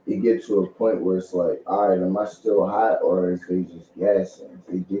it gets to a point where it's like, all right, am I still hot or is they just gassing? Is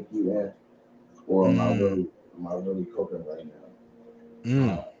they dick you in? Or am I really cooking right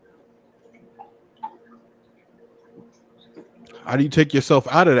now? How do you take yourself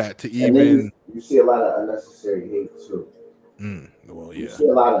out of that to even? You see a lot of unnecessary hate too. Well, yeah. You see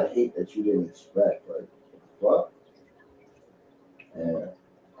a lot of hate that you didn't expect. Like, what? And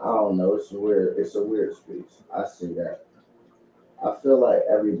I don't know. It's a weird space. I say that. I feel like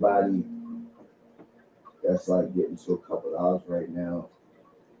everybody that's like getting to a couple dollars right now.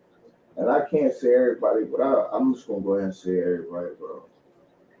 And I can't say everybody, but I'm just gonna go ahead and say everybody, bro.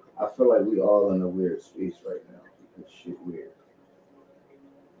 I feel like we all in a weird space right now because shit weird.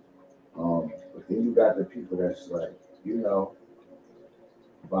 But then you got the people that's like, you know,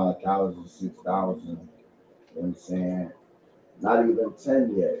 5,000, 6,000. You know what I'm saying? Not even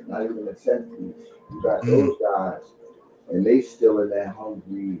 10 yet. Not even a 10 piece. You got those guys, and they still in that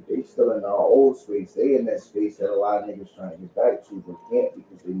hungry. They still in our old space. They in that space that a lot of niggas trying to get back to, but can't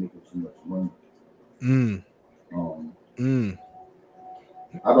because they making too much money.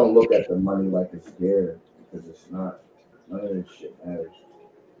 I don't look at the money like it's there because it's not. None of this shit matters.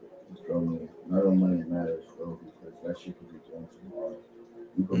 You feel me? None of the money matters, bro, because that shit could be gone tomorrow.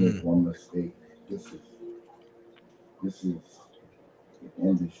 You can make one mistake. This is the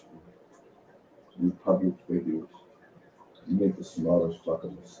industry. You public figures. You make the smallest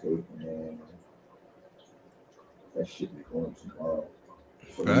fucking mistake, man. That shit be going tomorrow.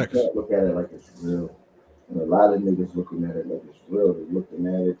 So you can't look at it like it's real. And a lot of niggas looking at it like it's real. They're looking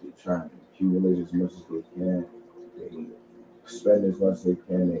at it. They're trying to accumulate as much as they can. They spend as much as they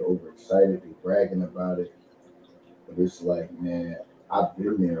can. They overexcited. They bragging about it. But it's like, man, I've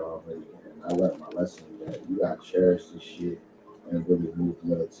been there already, and I learned my lesson that you gotta cherish this shit and really move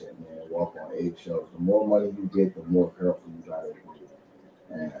militant, man. Walk on eggshells. The more money you get, the more careful you gotta be,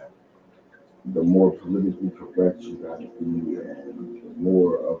 and the more politically correct you gotta be, and the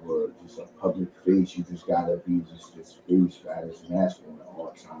more of just a public face you just gotta be. Just this face guy, this masculine at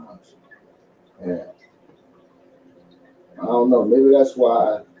all times. And I don't know. Maybe that's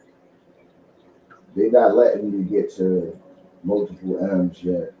why they not letting me get to multiple M's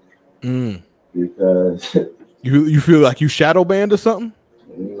yet. Because you feel like you shadow banned or something?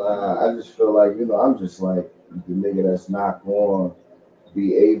 Nah, I just feel like, I'm just like the nigga that's not going to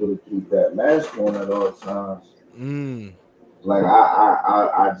be able to keep that mask on at all times. Like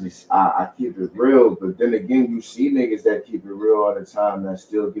I keep it real, but then again, you see niggas that keep it real all the time that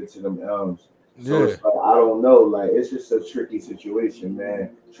still get to them M's. So it's like, I don't know, like it's just a tricky situation,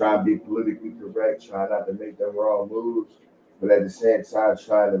 man. Try and be politically correct, try not to make them wrong moves, but at the same time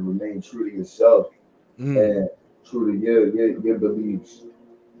trying to remain true to yourself and true to your beliefs,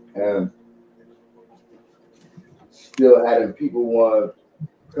 and still having people want to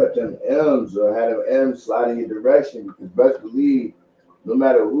cut them M's or have them M's slide in your direction, because best believe, no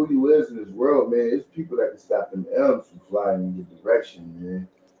matter who you is in this world, man, it's people that can stop them M's from flying in your direction, man.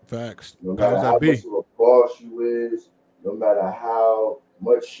 Facts. No matter how much of a boss you is, no matter how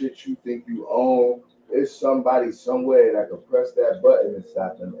much shit you think you own, there's somebody somewhere that can press that button and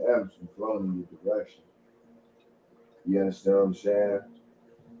stop them M's from flowing in your direction. You understand what I'm saying?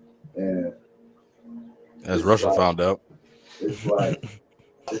 And as Russia found out, it's like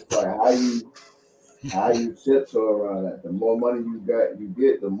how you tiptoe around that. The more money you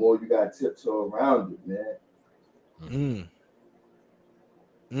get, the more you got tiptoe around it, man.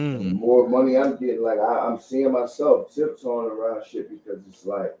 The more money I'm getting, like I'm seeing myself tiptoeing around shit, because it's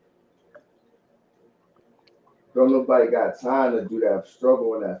like, don't nobody got time to do that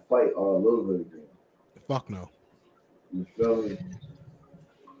struggle and that fight all over again. Fuck no. You feel me?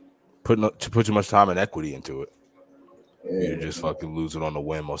 Put too much time and equity into it. Yeah, You're just fucking losing on the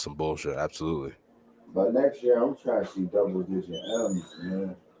whim or some bullshit. Absolutely. But next year, I'm trying to see double-digit M's,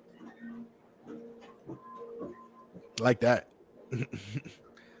 man. Like that.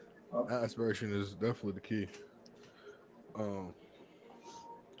 Aspiration is definitely the key.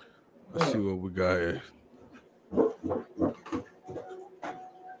 Let's see what we got here.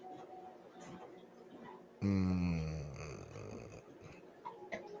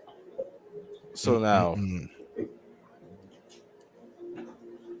 So now,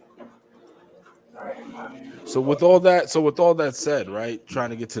 so with all that said, right, trying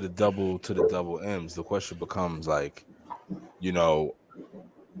to get to the double M's, the question becomes like,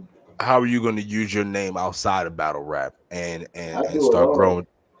 how are you going to use your name outside of battle rap and start growing?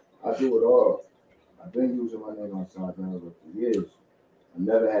 I do it all. I've been using my name outside battle rap for years. I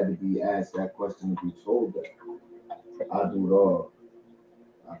never had to be asked that question to be told that. I do it all.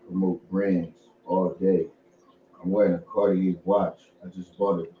 I promote brands all day. I'm wearing a Cartier watch. I just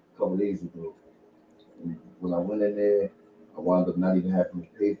bought it a couple days ago. And when I went in there, I wound up not even having to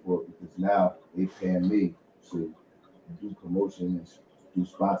pay for it, because now they paying me to do promotion and do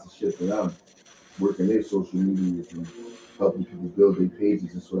sponsorship, and I'm working their social media and helping people build their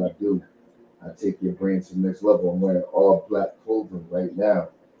pages. That's what I do. I take your brand to the next level. I'm wearing all black clothing right now.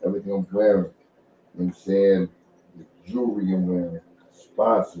 Everything I'm wearing, I'm saying, the jewelry I'm wearing,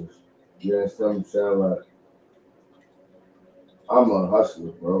 sponsors. You understand what I'm saying? Like, I'm a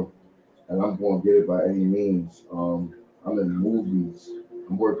hustler, bro, and I'm going to get it by any means. I'm in movies.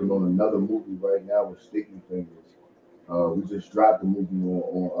 I'm working on another movie right now with Sticky Fingers. We just dropped the movie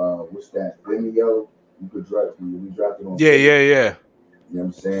on what's that? Vimeo. We dropped it on. Yeah. You know what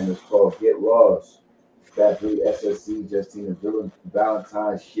I'm saying? It's called Get Lost. Fat Boy, SSC, Justina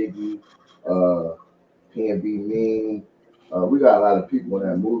Valentine, Shiggy, PNB Mean. We got a lot of people in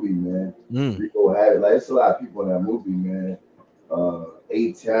that movie, man. Rico had it. Like, it's a lot of people in that movie, man.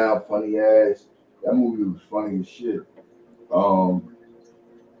 A-Town, funny ass. That movie was funny as shit. But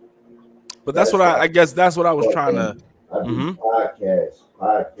that's what I guess that's what I was trying to. I do podcasts.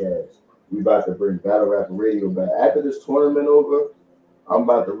 We about to bring Battle Rap Radio back. After this tournament over, I'm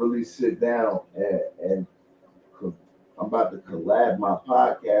about to really sit down and I'm about to collab my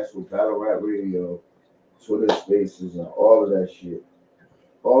podcast with Battle Rap Radio, Twitter Spaces, and all of that shit,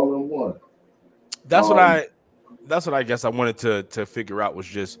 all in one. That's what I guess I wanted to figure out, was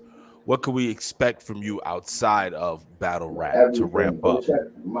just what can we expect from you outside of battle rap Everything. to ramp Go up? check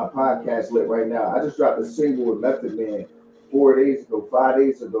my podcast lit right now. I just dropped a single with Method Man 5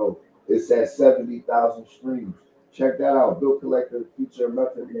 days ago. It's at 70,000 streams. Check that out. Bill Collector feature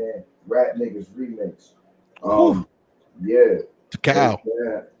Method Man Rap Niggas remix. Yeah. To Cal.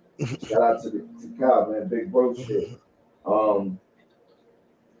 Yeah. Shout out to Cal, man. Big bro shit. All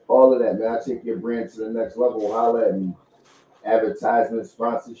of that, man. I take your brand to the next level. Holla at me. Advertisements,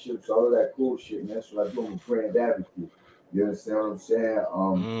 sponsorships, all of that cool shit, man. That's what I do with brand advocacy. You understand what I'm saying?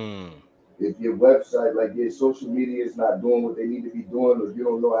 If your website, like your social media is not doing what they need to be doing, or you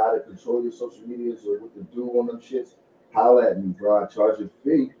don't know how to control your social medias or what to do on them shits, holla at me, bro. I charge a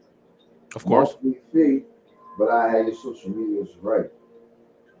fee. Of course. Monthly fee, but I have your social medias right.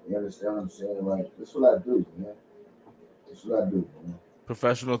 You understand what I'm saying? Like, that's what I do, man. That's what I do, man.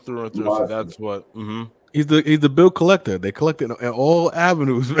 Professional through and through. So that's what. He's the bill collector. They collect it in all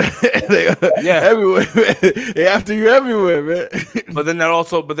avenues, man. Yeah, everywhere. Man. They after you everywhere, man. But then it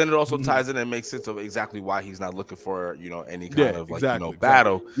also ties in and makes sense of exactly why he's not looking for any kind of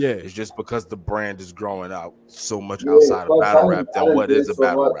battle. Yeah, it's just because the brand is growing out so much outside of battle rap than what is a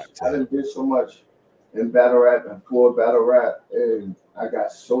battle rap. I didn't do so much in battle rap and for battle rap, and I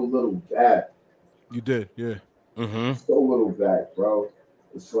got so little back. You did, yeah. So little back, bro.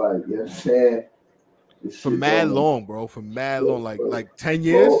 It's like, you know what I'm saying? For mad long, bro. For mad long, like 10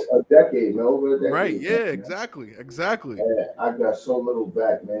 years, a decade, man. Over a decade, right? Yeah, man. exactly. And I got so little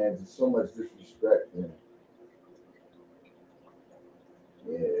back, man. There's so much disrespect, man.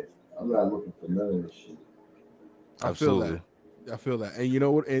 Yeah, I'm not looking for none of this shit. I feel that, and you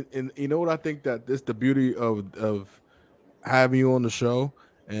know what? And you know what? I think that this the beauty of having you on the show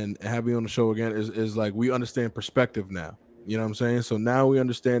and having you on the show again is like we understand perspective now. You know what I'm saying? So now we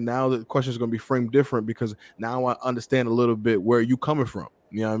understand. Now the question is going to be framed different because now I understand a little bit where you coming from.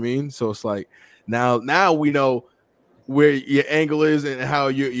 You know what I mean? So it's like now we know where your angle is and how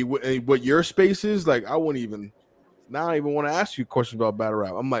you what your space is. Like I wouldn't even want to ask you questions about battle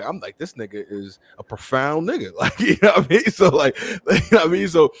rap. I'm like this nigga is a profound nigga. Like you know what I mean? So like you know what I mean?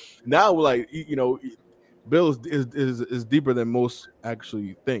 So now like Bill is deeper than most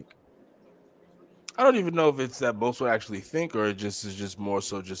actually think. I don't even know if it's that most would actually think, or it is just more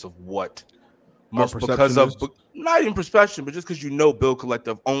so just of what most because of not even perception, but just because Bill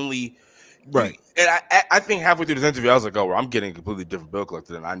Collective only right. And I think halfway through this interview, I was like, oh, well, I'm getting a completely different Bill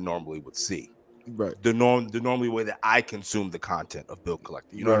Collector than I normally would see. Right. The normally way that I consume the content of Bill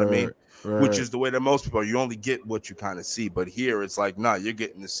Collector. You know what I mean? Right. Which is the way that most people are. You only get what you kind of see, but here it's like, nah, you're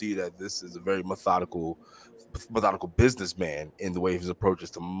getting to see that this is a very methodical businessman in the way his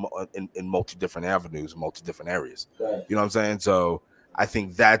approaches to in multi different avenues, multi different areas. Right. You know what I'm saying? So I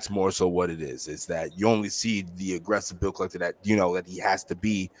think that's more so what it is that you only see the aggressive Bill Collector that that he has to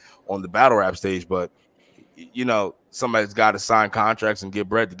be on the battle rap stage, but somebody's got to sign contracts and get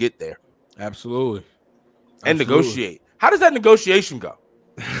bread to get there. Absolutely. And negotiate. How does that negotiation go?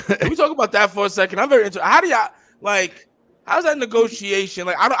 Can we talk about that for a second? I'm very interested. How do y'all how's that negotiation?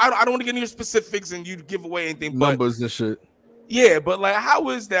 Like, I don't want to get into your specifics and you give away anything, but numbers and shit. Yeah, but like, how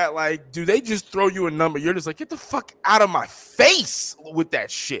is that? Like, do they just throw you a number? You're just like, get the fuck out of my face with that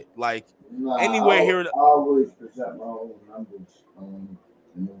shit. Like, anywhere here. I always present my own numbers, and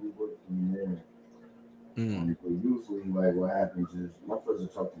then we work from there. But usually, like, what happens is my person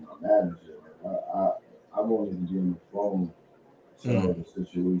talk to my manager. I won't even get on the phone till the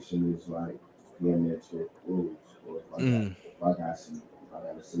situation is like getting there to a close, or if I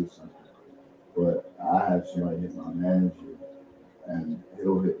gotta say something. But I have somebody hit my manager, and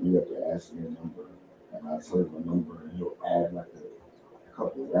he'll hit me up and ask me a number, and I tell him a number, and he'll add like a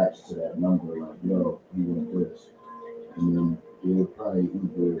couple raps to that number, like, yo, he want this, and then they'll probably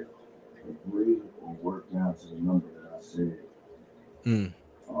either agree or work down to the number that I said.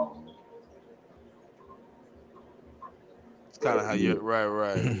 It's kind of how you're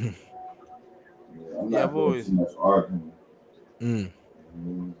right. I'm not doing too much arguing. I'm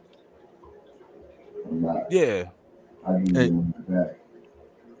not. Yeah. I need to back.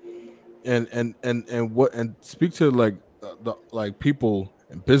 And speak to like the people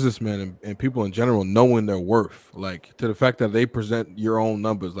and businessmen and people in general knowing their worth, like to the fact that they present your own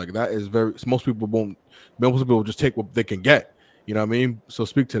numbers, like that is very. Most people will just take what they can get. You know what I mean? So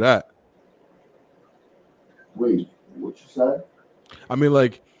speak to that. Wait, what you said? I mean,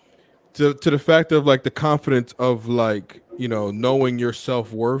 like to the fact of like the confidence of like knowing your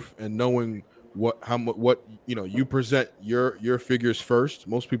self-worth and knowing what you present your figures first.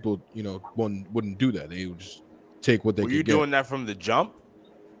 Most people wouldn't do that. They would just take what they could get. Were you doing that from the jump,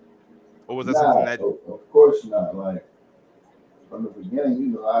 or was that something that? Of course not. Like from the beginning, you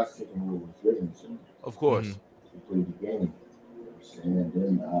know, I was taking what was given to me. Of course. To play the game. You know what I'm saying? And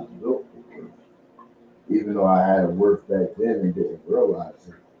then I built it. Even though I had a worth back then and didn't realize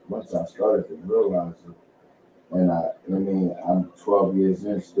it. Once I started to realize it, and I mean, I'm 12 years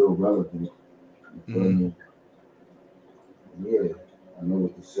in, still relevant. You feel me? Yeah, I know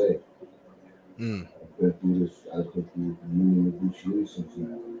what to say. I've been through this. I've been through many negotiations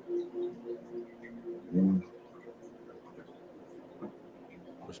now.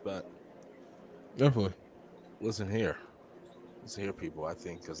 Respect. Definitely. Listen here, people. I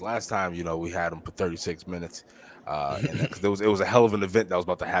think because last time, you know, we had him for 36 minutes, and it was a hell of an event that was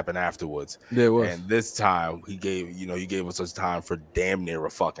about to happen afterwards. Yeah, it was. And this time, he gave us his time for damn near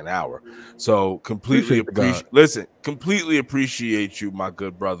a fucking hour. So completely appreciate you, my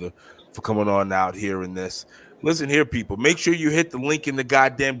good brother, for coming on out here in this. Listen here, people. Make sure you hit the link in the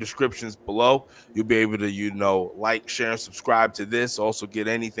goddamn descriptions below. You'll be able to, you know, like, share, and subscribe to this. Also, get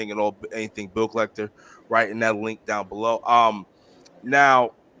anything Bill Collector right in that link down below.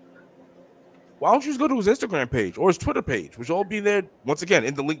 Now, why don't you just go to his Instagram page or his Twitter page, which will all be there once again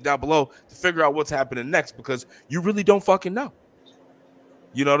in the link down below to figure out what's happening next, because you really don't fucking know.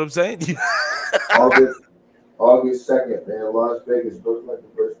 You know what I'm saying? August 2nd, man. Las Vegas looked like the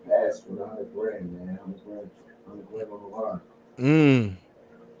first pass for $100,000, man. $100,000 on the line.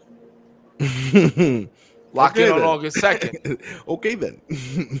 Lock in on August 2nd. Okay, then.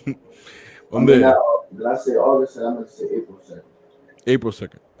 Did I say August? I meant to say April 2nd.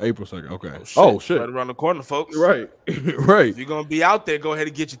 April 2nd. Okay. Oh, shit. Right around the corner, folks. Right. Right. If you're going to be out there, go ahead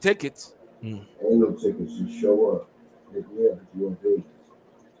and get your tickets. Ain't no tickets. You show up. If you're in Vegas,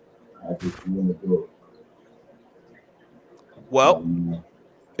 I get you in the door. Well,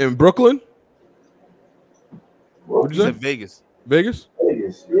 in Brooklyn? What did you say? Vegas. Vegas?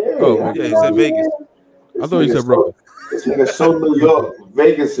 Vegas, yeah. Oh, yeah, he said Vegas. I thought he said Brooklyn. This nigga so New York.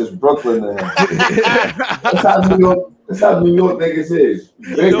 Vegas is Brooklyn. That's how New York niggas is.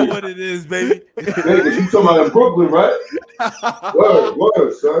 Vegas. You know what it is, baby. Vegas, you talking about in Brooklyn, right?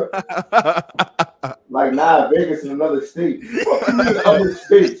 Word, son. Like, nah, Vegas is another state. What you mean other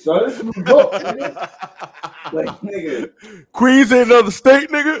state, son? This is New York, nigga. Like, nigga. Queens ain't another state,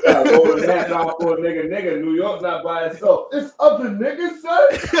 nigga. Roll the map out for a nigga. New York not by itself. It's other niggas, son.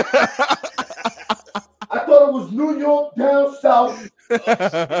 I thought it was New York down south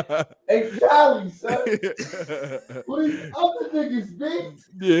and Cali, son. What these other niggas be?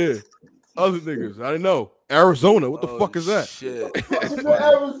 Yeah, other niggas. I didn't know. Arizona. What the fuck is that? Shit.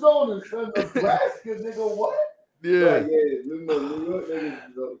 Arizona, son. Nebraska, nigga. What? Yeah. New York niggas.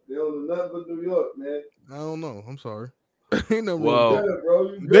 They don't know nothing but New York, man. I don't know. I'm sorry. Ain't no Whoa.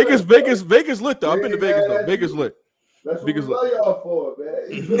 Vegas lit though. I've been to Vegas though. Vegas lit. That's what we love y'all for,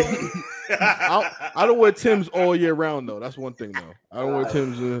 man. I don't wear Timbs all year round though. That's one thing though. I don't wear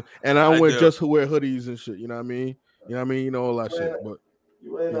Timbs, and I don't wear just who wear hoodies and shit. You know what I mean? You know what I mean? You know all that shit. But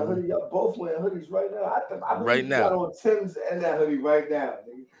you wearing a hoodie? Y'all both wearing hoodies right now. I right now. Got on Timbs and that hoodie right now.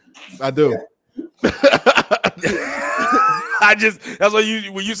 Nigga. I do. That's what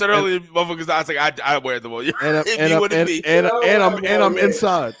when you said earlier, motherfuckers. I was like, I wear them all. I'm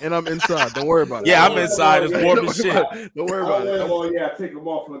inside. And I'm inside. Don't worry about it. Yeah, I'm inside. It's warm as shit. Don't worry about it. I take them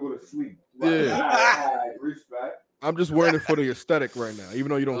off when I go to sleep. Right. Yeah. All right, respect. I'm just wearing it for the aesthetic right now, even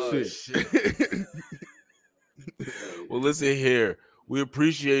though you don't see it. Well, listen here. We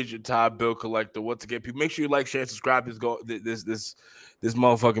appreciate your time, Bill Collector. Once again, people, make sure you like, share, and subscribe. This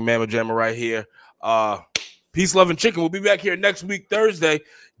motherfucking Mamma Jamma right here. Peace, love, and chicken. We'll be back here next week, Thursday,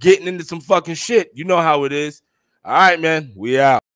 getting into some fucking shit. You know how it is. All right, man. We out.